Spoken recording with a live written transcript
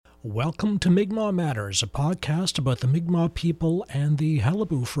Welcome to Mi'kmaq Matters, a podcast about the Mi'kmaq people and the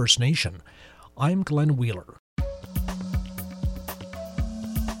Qalipu First Nation. I'm Glenn Wheeler.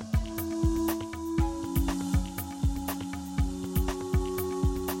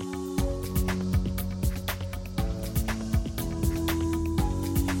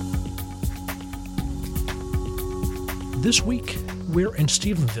 This week, we're in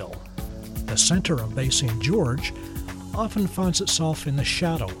Stephenville. The center of Bay St. George often finds itself in the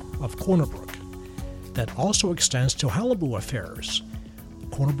shadow of Corner Brook. That also extends to Qalipu affairs.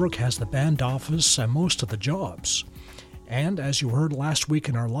 Corner Brook has the band office and most of the jobs. And as you heard last week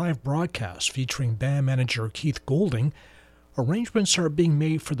in our live broadcast featuring band manager Keith Golding, arrangements are being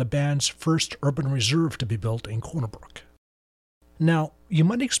made for the band's first urban reserve to be built in Corner Brook. Now, you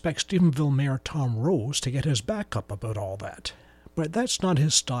might expect Stephenville Mayor Tom Rose to get his back up about all that, but that's not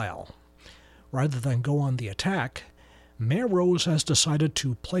his style. Rather than go on the attack, Mayor Rose has decided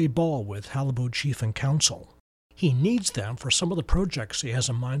to play ball with Qalipu Chief and Council. He needs them for some of the projects he has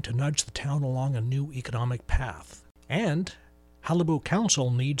in mind to nudge the town along a new economic path. And Qalipu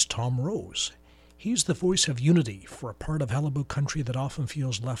Council needs Tom Rose. He's the voice of unity for a part of Qalipu country that often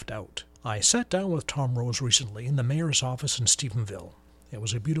feels left out. I sat down with Tom Rose recently in the mayor's office in Stephenville. It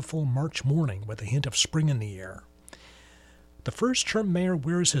was a beautiful March morning with a hint of spring in the air. The first-term mayor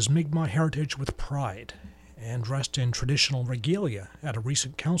wears his Mi'kmaq heritage with pride and dressed in traditional regalia at a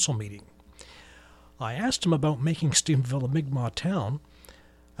recent council meeting. I asked him about making Stephenville a Mi'kmaq town,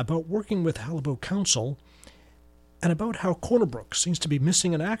 about working with Qalipu Council, and about how Corner Brook seems to be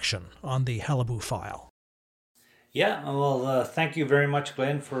missing in action on the Qalipu file. Yeah, well, thank you very much,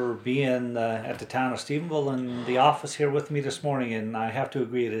 Glenn, for being at the town of Stephenville and the office here with me this morning. And I have to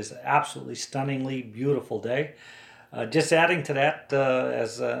agree, it is an absolutely stunningly beautiful day. Just adding to that,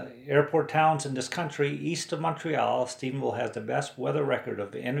 as airport towns in this country, east of Montreal, Stephenville has the best weather record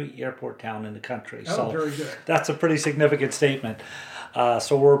of any airport town in the country. Oh, so very good. That's a pretty significant statement.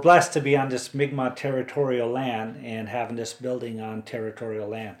 So we're blessed to be on this Mi'kmaq territorial land and having this building on territorial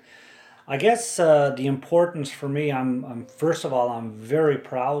land. I guess the importance for me, I'm first of all, I'm very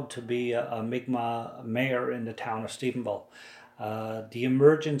proud to be a Mi'kmaq mayor in the town of Stephenville. The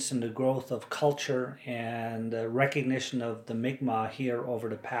emergence and the growth of culture and the recognition of the Mi'kmaq here over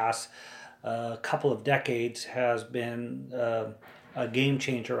the past couple of decades has been a game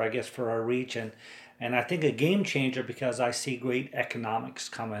changer, I guess, for our region. And I think a game changer because I see great economics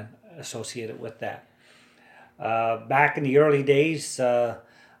coming associated with that. Back in the early days,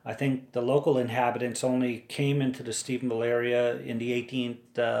 I think the local inhabitants only came into the Stephenville area in the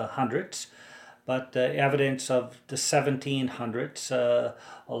 1800s. But evidence of the 1700s, a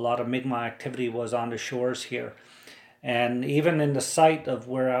lot of Mi'kmaq activity was on the shores here. And even in the site of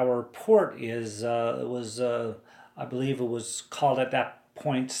where our port is, it was, I believe it was called at that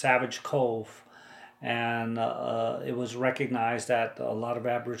point Savage Cove. And it was recognized that a lot of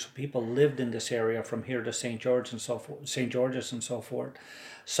Aboriginal people lived in this area from here to St. George and so forth, St. George's and so forth.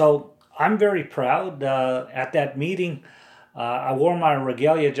 So I'm very proud. At that meeting, I wore my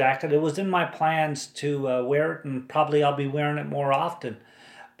regalia jacket. It was in my plans to wear it, and probably I'll be wearing it more often.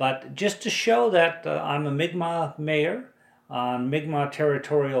 But just to show that I'm a Mi'kmaq mayor on Mi'kmaq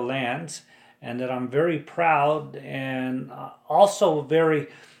territorial lands, and that I'm very proud and also very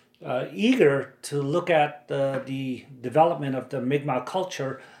eager to look at the development of the Mi'kmaq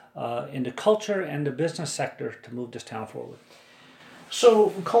culture in the culture and the business sector to move this town forward. So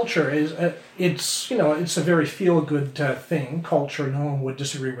culture is, it's a very feel-good thing. Culture, no one would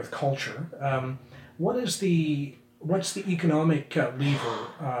disagree with culture. What's the economic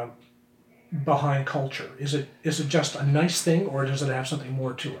lever behind culture? Is it just a nice thing, or does it have something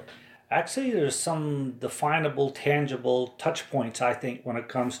more to it? Actually, there's some definable, tangible touch points, I think, when it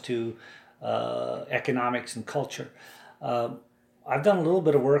comes to economics and culture. I've done a little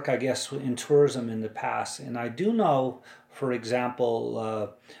bit of work, I guess, in tourism in the past, and I do know, for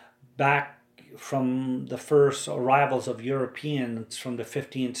example, back from the first arrivals of Europeans from the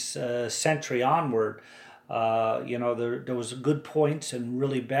 15th century onward, there was good points and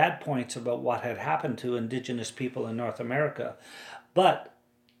really bad points about what had happened to indigenous people in North America. But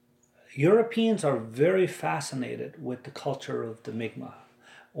Europeans are very fascinated with the culture of the Mi'kmaq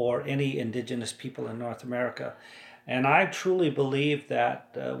or any indigenous people in North America. And I truly believe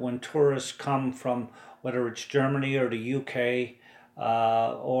that when tourists come from, whether it's Germany or the UK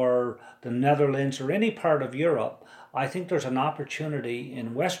or the Netherlands or any part of Europe, I think there's an opportunity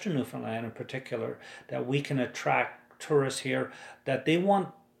in Western Newfoundland in particular that we can attract tourists here, that they want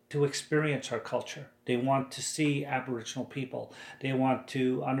to experience our culture. They want to see Aboriginal people. They want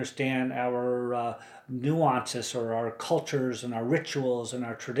to understand our nuances or our cultures and our rituals and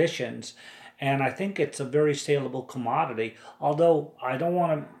our traditions. And I think it's a very saleable commodity. Although I don't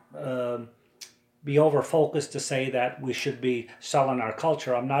want to be over focused to say that we should be selling our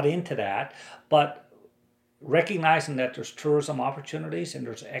culture. I'm not into that. But recognizing that there's tourism opportunities and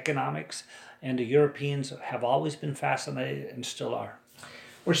there's economics, and the Europeans have always been fascinated and still are.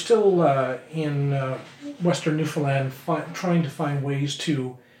 We're still in Western Newfoundland trying to find ways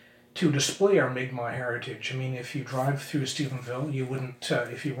to display our Mi'kmaq heritage. I mean, if you drive through Stephenville, you wouldn't,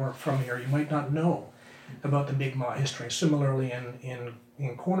 if you weren't from here, you might not know about the Mi'kmaq history. Similarly,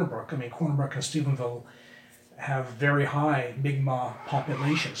 in Corner Brook, I mean, Corner Brook and Stephenville have very high Mi'kmaq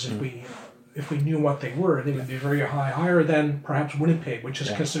populations. If we knew what they were, they would be very high, higher than perhaps Winnipeg, which is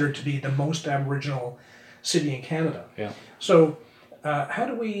considered to be the most Aboriginal city in Canada. Yeah. So, how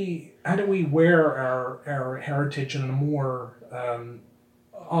do we wear our heritage in a more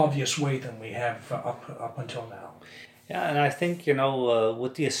obvious way than we have up until now? Yeah, and I think,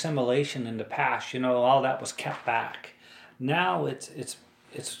 with the assimilation in the past, all that was kept back. Now it's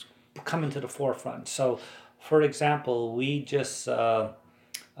coming to the forefront. So, for example, we just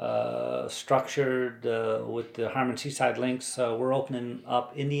structured with the Harmon Seaside Links, we're opening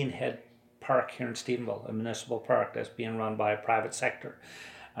up Indian Head Park here in Stephenville, a municipal park that's being run by a private sector.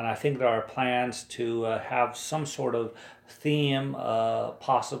 And I think there are plans to have some sort of theme,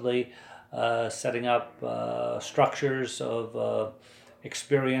 possibly setting up structures of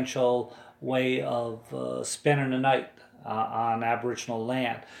experiential way of spending the night on Aboriginal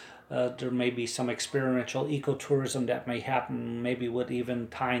land. There may be some experiential ecotourism that may happen, maybe with even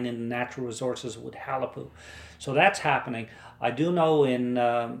tying in natural resources with Halapu. So that's happening. I do know in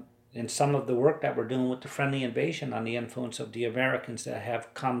some of the work that we're doing with the Friendly Invasion on the influence of the Americans that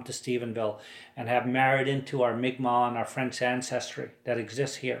have come to Stephenville and have married into our Mi'kmaq and our French ancestry that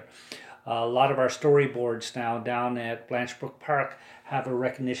exists here. A lot of our storyboards now down at Blanchbrook Park have a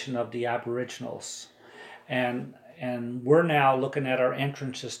recognition of the Aboriginals. And we're now looking at our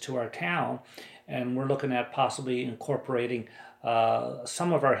entrances to our town, and we're looking at possibly incorporating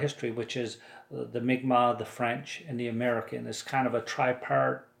some of our history, which is the Mi'kmaq, the French, and the American. It's kind of a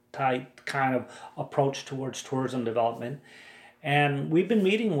tripartite kind of approach towards tourism development. And we've been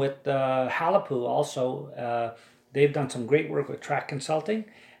meeting with Halapu also. They've done some great work with Track Consulting,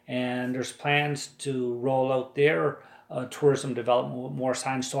 and there's plans to roll out their tourism development with more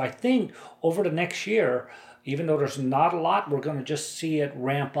signs. So I think over the next year, even though there's not a lot, we're going to just see it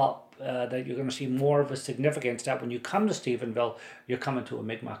ramp up, that you're going to see more of a significance that when you come to Stephenville, you're coming to a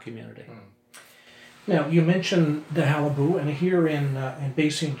Mi'kmaq community. Now, you mentioned the Halabu, and here in Bay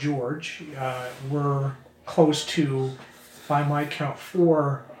St. George, we're close to, by my count,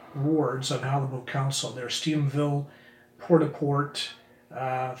 4 wards of Halabu Council. There's Stephenville, Port-au-Port,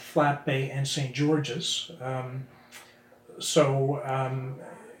 Flat Bay, and St. George's. There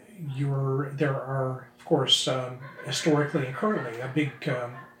are, of course, historically and currently a big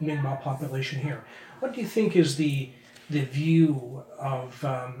Mi'kmaq population here. What do you think is the view of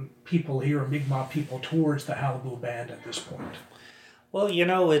people here, Mi'kmaq people, towards the Halabu Band at this point? Well,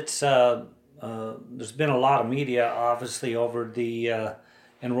 it's there's been a lot of media, obviously, over the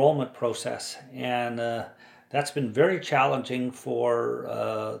enrollment process, and that's been very challenging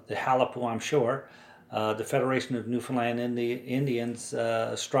for the Halapu, I'm sure. The Federation of Newfoundland Indians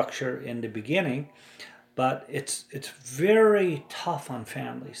structure in the beginning, but it's very tough on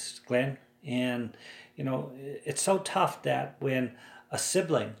families, Glenn. And it's so tough that when a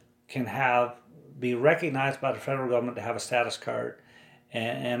sibling can be recognized by the federal government to have a status card,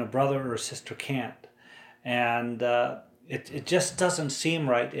 and a brother or a sister can't, and it just doesn't seem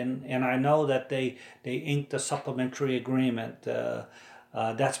right. And I know that they inked a supplementary agreement.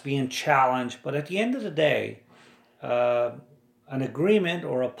 That's being challenged, but at the end of the day, an agreement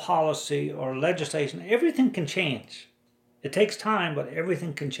or a policy or legislation, everything can change. It takes time, but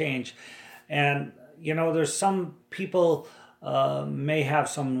everything can change. And there's some people may have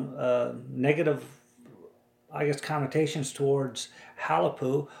some negative, connotations towards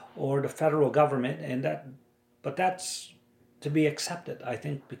Halapu or the federal government, but that's to be accepted, I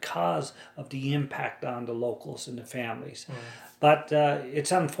think, because of the impact on the locals and the families. But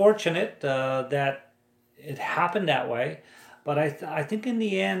it's unfortunate that it happened that way. But I think in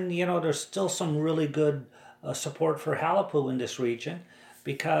the end, there's still some really good support for Halapu in this region,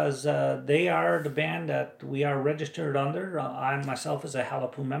 because they are the band that we are registered under. I myself is a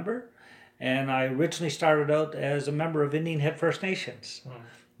Halapu member, and I originally started out as a member of Indian Head First Nations.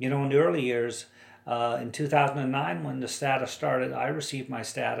 In the early years, In 2009, when the status started, I received my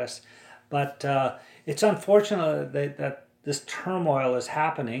status. But it's unfortunate that this turmoil is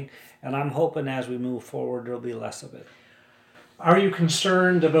happening, and I'm hoping as we move forward, there'll be less of it. Are you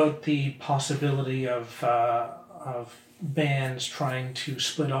concerned about the possibility of bands trying to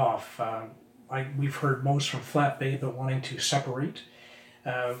split off? We've heard most from Flat Bay about wanting to separate.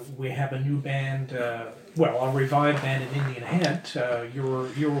 We have a new band, a revived band in Indian Head, your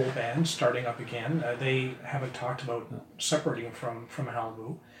old band starting up again. They haven't talked about separating from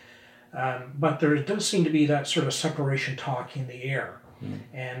Halibu. But there does seem to be that sort of separation talk in the air.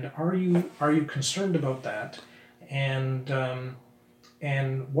 And are you concerned about that? And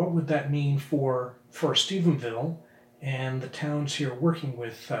what would that mean for Stephenville and the towns here working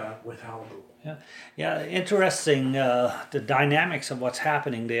with Halibu? Yeah, interesting. The dynamics of what's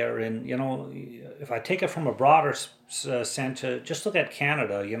happening there, and if I take it from a broader sense, just look at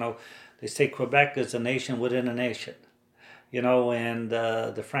Canada. They say Quebec is a nation within a nation. And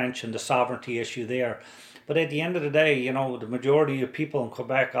the French and the sovereignty issue there. But at the end of the day, the majority of people in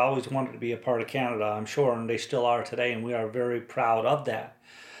Quebec always wanted to be a part of Canada, I'm sure, and they still are today, and we are very proud of that.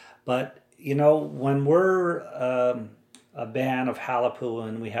 But, when we're a band of Halipu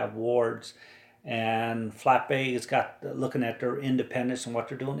and we have wards, and Flat Bay has got looking at their independence and what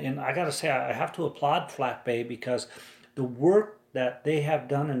they're doing, and I got to say, I have to applaud Flat Bay because the work that they have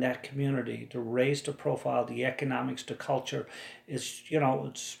done in that community to raise the profile, the economics, the culture, is,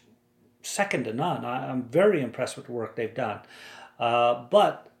 it's second to none. I'm very impressed with the work they've done.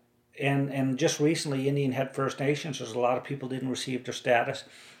 But just recently, Indian Head First Nations, there's a lot of people didn't receive their status.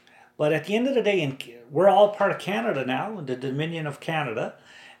 But at the end of the day, we're all part of Canada now, the Dominion of Canada.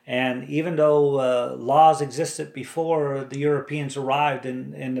 And even though laws existed before the Europeans arrived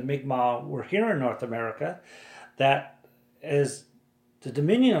and the Mi'kmaq were here in North America, that as the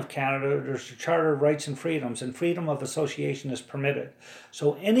Dominion of Canada, there's a Charter of Rights and Freedoms, and freedom of association is permitted.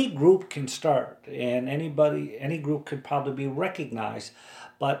 So any group can start, and any group could probably be recognized.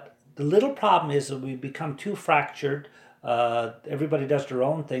 But the little problem is that we become too fractured. Everybody does their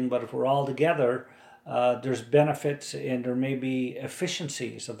own thing, but if we're all together, there's benefits and there may be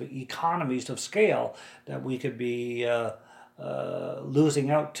efficiencies of economies of scale that we could be losing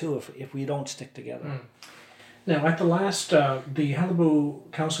out to if we don't stick together. Now, at the last, the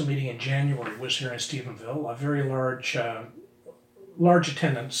Halibu Council meeting in January was here in Stephenville, a very large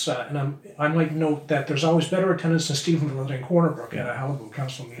attendance, and I might note that there's always better attendance in Stephenville than in Corner Brook at a Halibu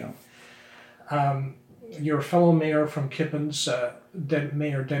Council meeting. Your fellow mayor from Kippens,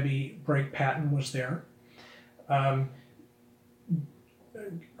 Mayor Debbie Brake-Patton, was there.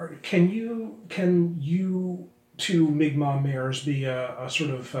 Can you two Mi'kmaq mayors be a sort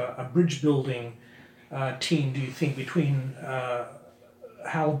of a bridge building team, do you think, between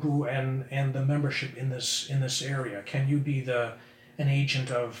Halibu and the membership in this area? Can you be an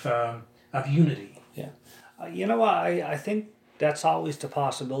agent of unity? Yeah, I think that's always the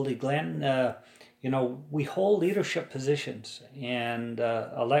possibility, Glenn. We hold leadership positions, and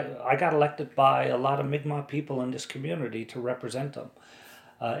I got elected by a lot of Mi'kmaq people in this community to represent them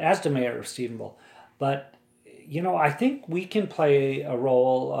as the mayor of Stephenville. But I think we can play a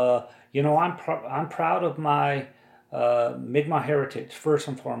role. I'm proud of my Mi'kmaq heritage, first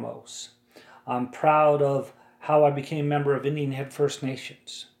and foremost. I'm proud of how I became a member of Indian Head First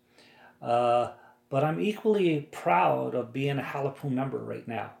Nations. But I'm equally proud of being a Halipu member right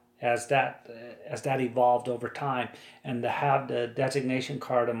now, as that evolved over time, and to have the designation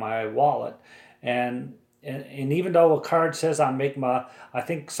card in my wallet. And even though a card says I'm Mi'kmaq, I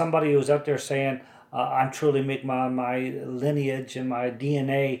think somebody was out there saying, I'm truly Mi'kmaq, my lineage and my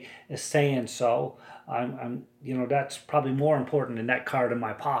DNA is saying so. I'm that's probably more important than that card in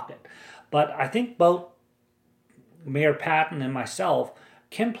my pocket. But I think both Mayor Patton and myself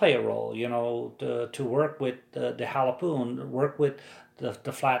can play a role, to work with the Halipu and work with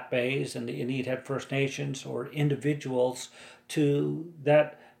the Flat Bays and the Indian Head First Nations or individuals to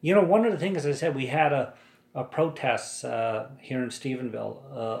that. One of the things, as I said, we had a protest here in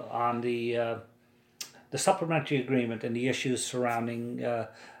Stephenville on the supplementary agreement and the issues surrounding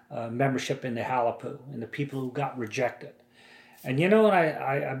membership in the Halipu and the people who got rejected. And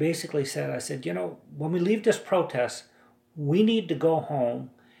I basically said, when we leave this protest, we need to go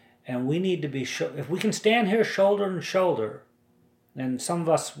home, and we need to be if we can stand here shoulder to shoulder, and some of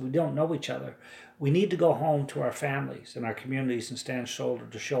us, we don't know each other, we need to go home to our families and our communities and stand shoulder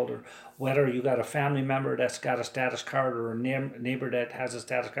to shoulder. Whether you got a family member that's got a status card or a neighbor that has a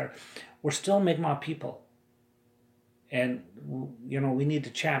status card, we're still Mi'kmaq people. And we need to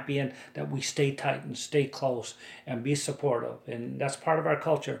champion that we stay tight and stay close and be supportive. And that's part of our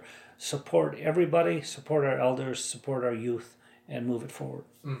culture. Support everybody, support our elders, support our youth, and move it forward.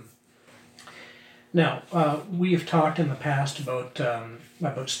 Now, we've talked in the past about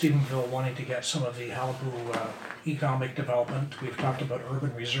Stephenville wanting to get some of the Halabu economic development. We've talked about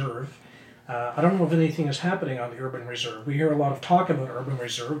urban reserve. I don't know if anything is happening on the urban reserve. We hear a lot of talk about urban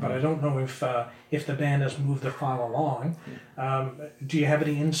reserve, but I don't know if the band has moved the file along. Do you have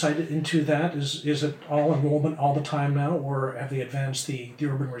any insight into that? Is it all enrollment all the time now, or have they advanced the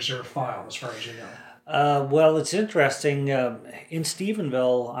urban reserve file as far as you know? Well, it's interesting. In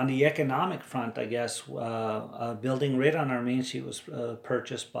Stephenville, on the economic front, I guess, a building right on our main street was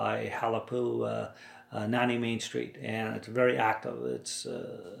purchased by Halapu, 90 Main Street, and it's very active. It's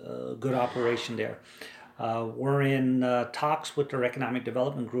a good operation there. We're in talks with their economic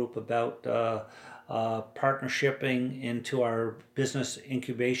development group about partnershiping into our business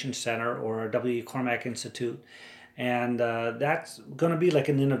incubation center, or our W. Cormack Institute. And that's going to be like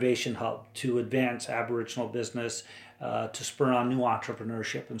an innovation hub to advance Aboriginal business, to spur on new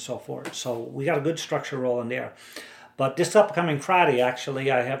entrepreneurship and so forth. So we got a good structure rolling there. But this upcoming Friday, actually,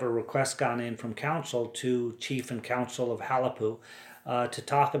 I have a request gone in from council to Chief and Council of Halapu to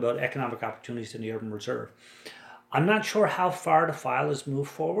talk about economic opportunities in the urban reserve. I'm not sure how far the file has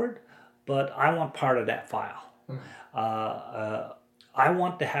moved forward, but I want part of that file. I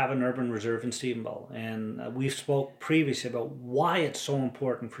want to have an urban reserve in Stephenville, and we've spoke previously about why it's so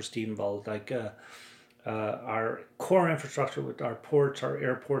important for Stephenville. Like our core infrastructure with our ports, our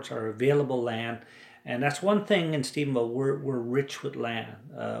airports, our available land, and that's one thing in Stephenville. We're rich with land.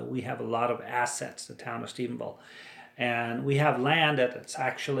 We have a lot of assets, the town of Stephenville, and we have land that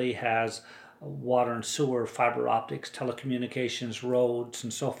actually has water and sewer, fiber optics, telecommunications, roads,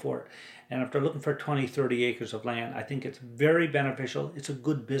 and so forth. And if they're looking for 20, 30 acres of land, I think it's very beneficial. It's a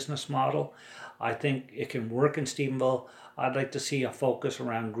good business model. I think it can work in Stephenville. I'd like to see a focus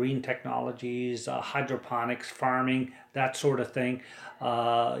around green technologies, hydroponics, farming, that sort of thing.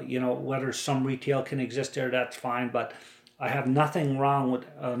 Whether some retail can exist there, that's fine. But I have nothing wrong with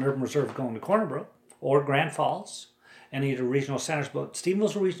an urban reserve going to Corner Brook or Grand Falls, any of the regional centers. But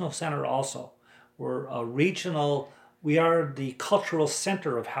Stephenville's a regional center also. We're a regional. We are the cultural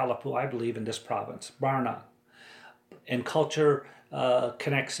center of Halapu, I believe, in this province, bar none. And culture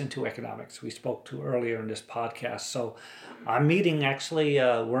connects into economics. We spoke to earlier in this podcast. So I'm meeting, actually,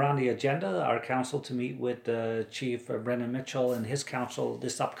 we're on the agenda, our council, to meet with Chief Brendan Mitchell and his council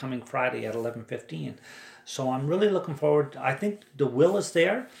this upcoming Friday at 11:15. So I'm really looking forward. I think the will is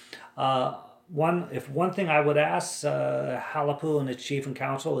there. One thing I would ask Halapu and its chief and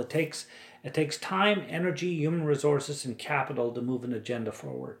council, it takes time, energy, human resources, and capital to move an agenda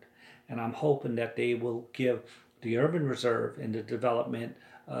forward. And I'm hoping that they will give the urban reserve and the development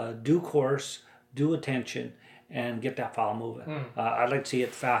due course, due attention, and get that file moving. I'd like to see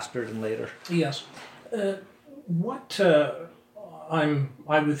it faster than later. Yes. I would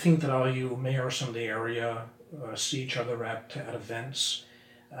think that all you mayors in the area see each other at events.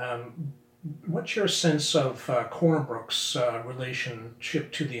 What's your sense of Corner Brook's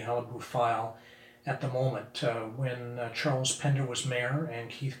relationship to the Halabu file at the moment? When Charles Pender was mayor and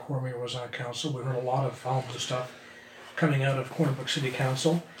Keith Cormier was on council, we heard a lot of Halabu stuff coming out of Corner Brook City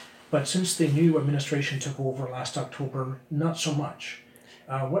Council. But since the new administration took over last October, not so much.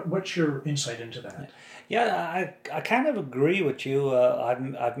 What's your insight into that? Yeah, I kind of agree with you.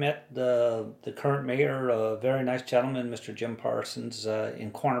 I've met the current mayor, a very nice gentleman, Mr. Jim Parsons, in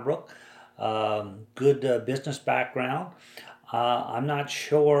Corner Brook. Good business background. I'm not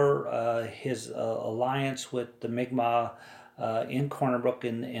sure his alliance with the Mi'kmaq in Corner Brook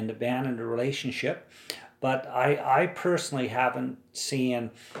in the band and the relationship, but I personally haven't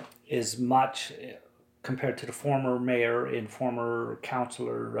seen as much compared to the former mayor and former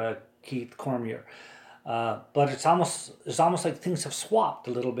councillor Keith Cormier. But it's almost like things have swapped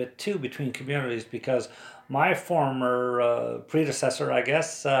a little bit too between communities, because my former predecessor, I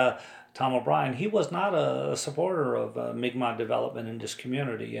guess, Tom O'Brien, he was not a supporter of Mi'kmaq development in this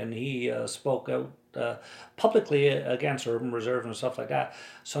community, and he spoke out publicly against urban reserve and stuff like that.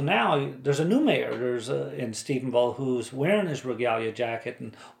 So now there's a new mayor in Stephenville who's wearing his regalia jacket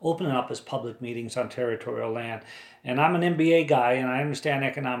and opening up his public meetings on territorial land. And I'm an MBA guy, and I understand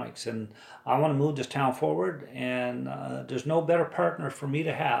economics, and I want to move this town forward, and there's no better partner for me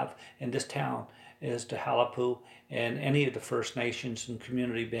to have in this town is to Halapu and any of the First Nations and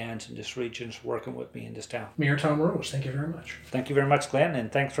community bands in this region working with me in this town. Mayor Tom Rose, thank you very much. Thank you very much, Glenn,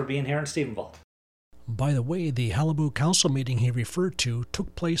 and thanks for being here in Stephenville. By the way, the Halabu Council meeting he referred to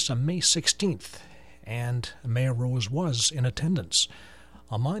took place on May 16th, and Mayor Rose was in attendance.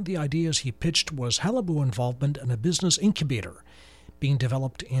 Among the ideas he pitched was Halibu involvement in a business incubator being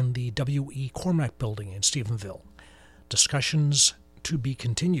developed in the W.E. Cormack building in Stephenville. Discussions to be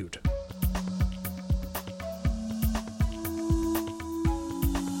continued.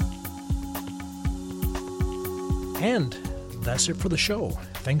 And that's it for the show.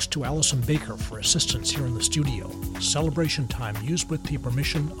 Thanks to Allison Baker for assistance here in the studio. Celebration time used with the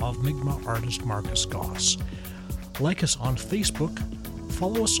permission of Mi'kmaq artist Marcus Goss. Like us on Facebook,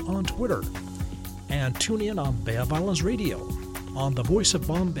 follow us on Twitter, and tune in on Bay of Islands Radio, on the Voice of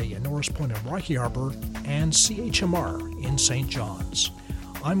Bombay in Norris Point and Rocky Harbor, and CHMR in St. John's.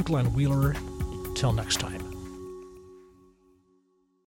 I'm Glenn Wheeler. Till next time.